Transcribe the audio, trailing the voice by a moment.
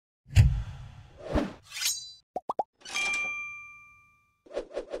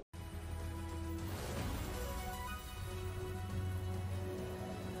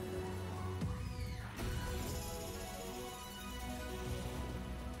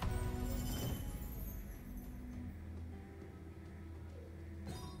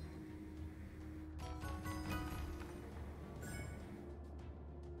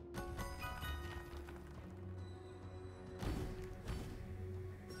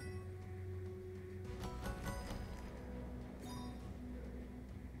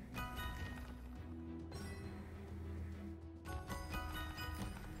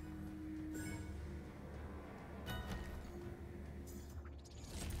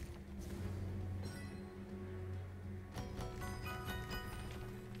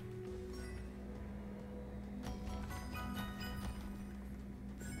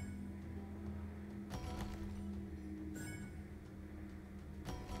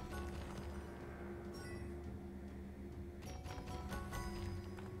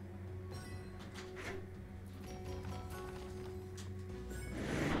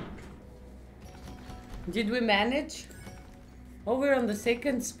Did we manage? Oh, we're on the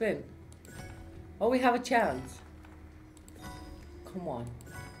second spin. Oh, we have a chance. Come on.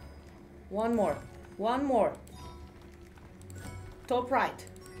 One more. One more. Top right.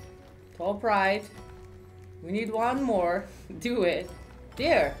 Top right. We need one more. Do it.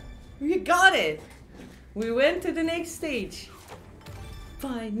 There. We got it. We went to the next stage.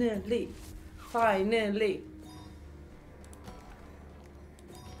 Finally. Finally.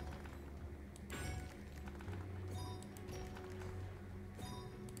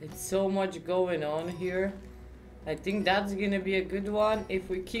 It's so much going on here. I think that's gonna be a good one if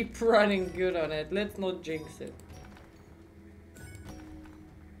we keep running good on it. Let's not jinx it.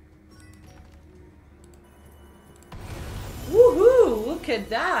 Woohoo! Look at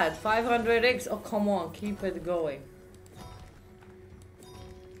that! 500x. Oh, come on, keep it going.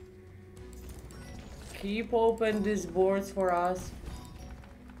 Keep open these boards for us.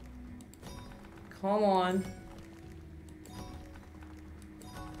 Come on.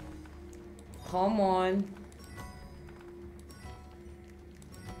 Come on.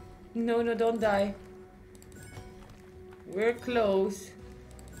 No, no, don't die. We're close.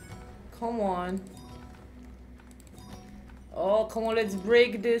 Come on. Oh, come on, let's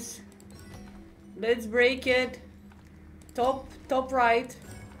break this. Let's break it. Top right.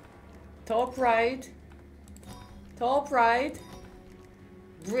 Top right. Top right.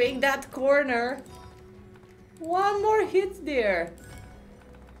 Break that corner. One more hit there.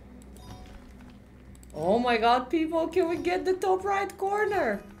 Oh my god, people, can we get the top right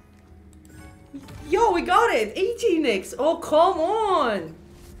corner? Yo, we got it! 18x! Oh, come on!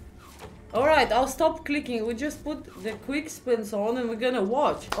 Alright, I'll stop clicking. We just put the quick spins on and we're gonna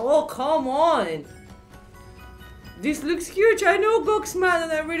watch. Oh, come on! This looks huge. I know, Goxman,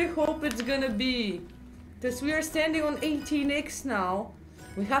 and I really hope it's gonna be. Because we are standing on 18x now.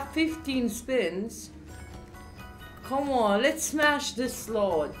 We have 15 spins. Come on, let's smash this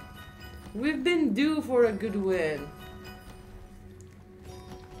slot. We've been due for a good win.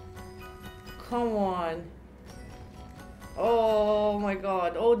 Come on. Oh my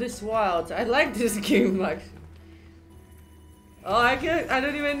god. Oh, this wild. I like this game actually. Oh, I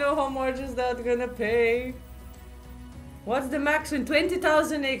don't even know how much is that gonna pay. What's the max win?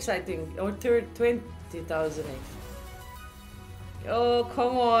 20,000x, I think. Or 20,000x. Oh,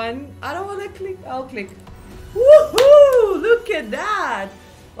 come on. I don't wanna click. I'll click. Woohoo! Look at that!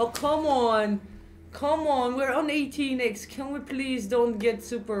 Oh, come on. Come on, we're on 18x. Can we please don't get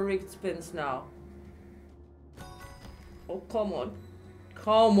super rigged spins now? Oh, come on.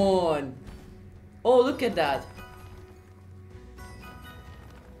 Come on. Oh, look at that.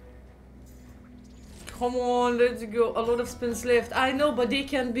 Come on, let's go. A lot of spins left. I know, but they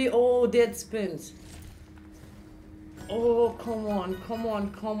can be all dead spins. Oh, come on, come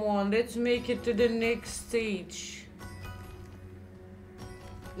on, come on. Let's make it to the next stage.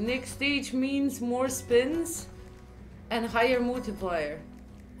 Next stage means more spins and higher multiplier.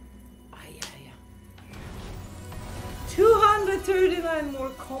 Ah, yeah. 239 more.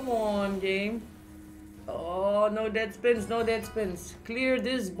 Come on, game. Oh, no dead spins, no dead spins. Clear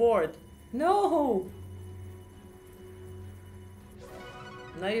this board. No.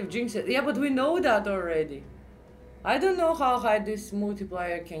 Now you've jinxed it. Yeah, but we know that already. I don't know how high this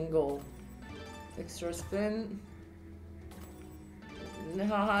multiplier can go. Extra spin.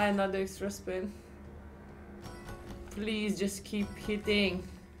 Haha, another extra spin. Please just keep hitting.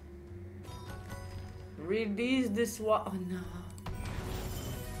 Release this one. Oh no.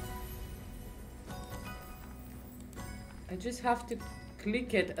 I just have to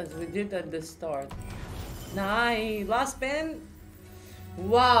click it as we did at the start. Nice. Last spin.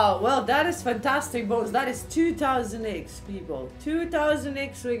 Wow. Well, that is fantastic, boss. That is 2000x, people.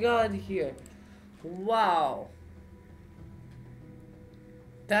 2000x we got here. Wow.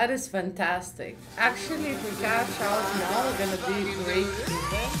 That is fantastic. Actually, if we cash out now, we're gonna be great.